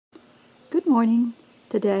Good morning.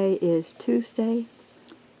 Today is Tuesday,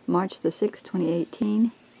 March the 6th,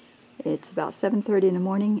 2018. It's about 7:30 in the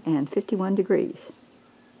morning and 51 degrees.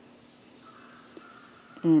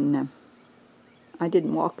 And I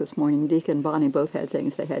didn't walk this morning. Deacon and Bonnie both had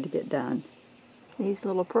things they had to get done. These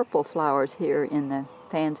little purple flowers here in the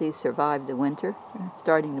pansies survived the winter. They're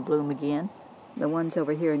starting to bloom again. The ones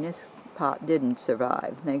over here in this pot didn't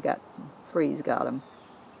survive. Freeze got them.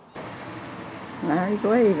 Larry's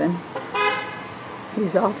waving.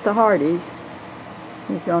 He's off to Hardee's.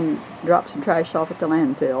 He's going to drop some trash off at the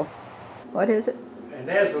landfill. What is it? And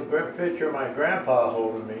there's a picture of my grandpa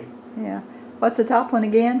holding me. Yeah. What's the top one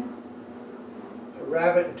again? A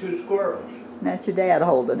rabbit and two squirrels. And that's your dad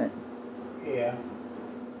holding it. Yeah.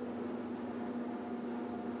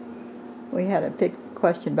 We had a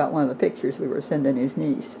question about one of the pictures we were sending his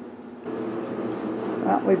niece.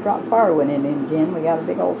 Well, we brought firewood in again. We got a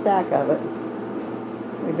big old stack of it.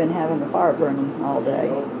 We've been having the fire burning all day.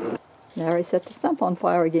 Larry set the stump on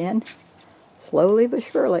fire again. Slowly but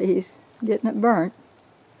surely, he's getting it burnt.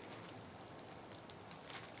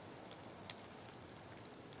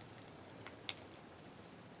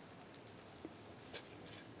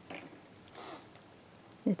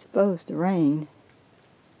 It's supposed to rain.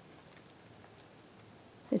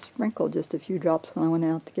 It sprinkled just a few drops when I went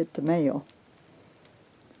out to get the mail.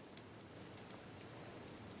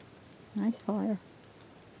 Nice fire.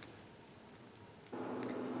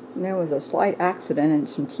 And there was a slight accident and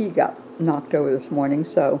some tea got knocked over this morning,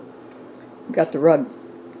 so we got the rug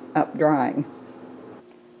up drying.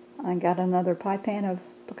 I got another pie pan of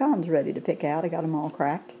pecans ready to pick out. I got them all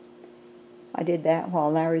cracked. I did that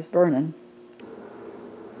while Larry's burning.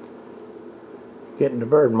 Getting the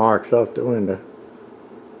bird marks off the window.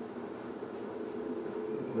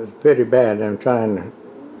 It was pretty bad. I'm trying to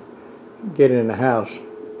get in the house.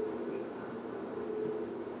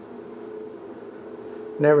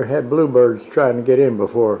 Never had bluebirds trying to get in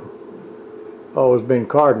before. Always been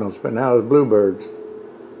cardinals, but now it's bluebirds.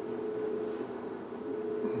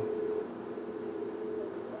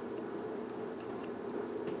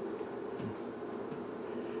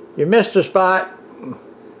 You missed a spot.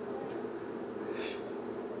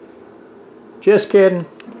 Just kidding.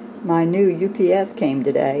 My new UPS came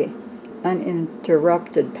today.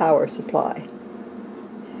 Uninterrupted power supply.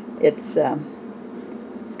 It's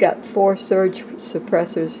got 4 surge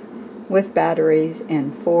suppressors with batteries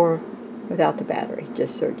and 4 without the battery,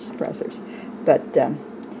 just surge suppressors. But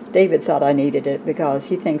David thought I needed it because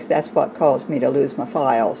he thinks that's what caused me to lose my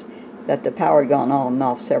files, that the power had gone on and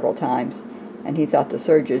off several times, and he thought the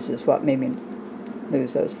surges is what made me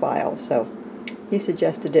lose those files. So he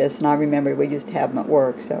suggested this, and I remembered we used to have them at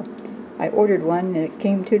work, so I ordered one, and it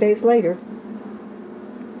came 2 days later.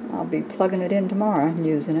 I'll be plugging it in tomorrow and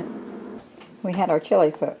using it. We had our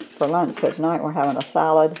chili for lunch, so tonight we're having a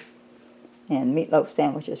salad and meatloaf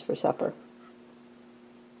sandwiches for supper.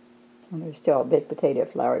 And there's still a baked potato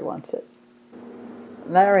if Larry wants it.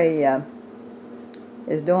 Larry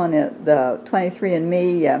is doing the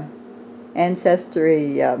 23andMe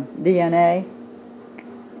ancestry DNA,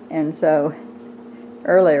 and so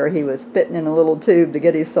earlier he was spitting in a little tube to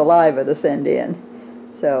get his saliva to send in.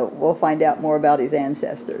 So we'll find out more about his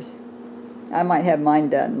ancestors. I might have mine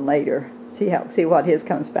done later. See what his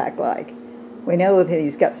comes back like. We know that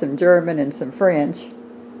he's got some German and some French.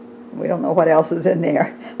 We don't know what else is in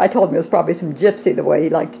there. I told him it was probably some gypsy, the way he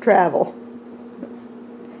liked to travel.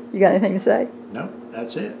 You got anything to say? No,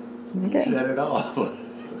 that's it. Okay. You said it all.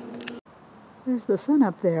 There's the sun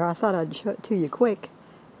up there. I thought I'd show it to you quick.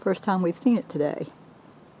 First time we've seen it today.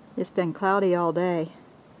 It's been cloudy all day.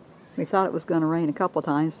 We thought it was going to rain a couple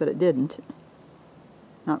times, but it didn't.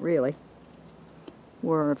 Not really.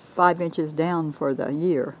 We're 5 inches down for the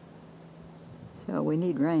year, so we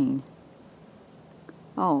need rain.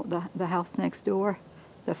 Oh, the house next door,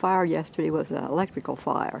 the fire yesterday was an electrical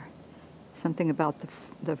fire. Something about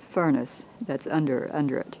the furnace that's under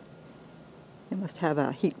it. It must have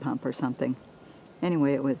a heat pump or something.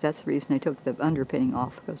 Anyway, that's the reason they took the underpinning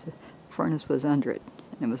off, because the furnace was under it,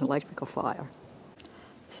 and it was an electrical fire.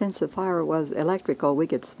 Since the fire was electrical, we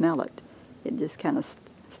could smell it. It just kind of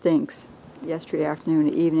stinks. Yesterday afternoon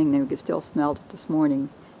and evening, we could still smell it this morning.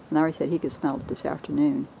 Larry said he could smell it this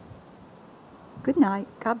afternoon. Good night.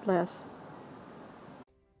 God bless.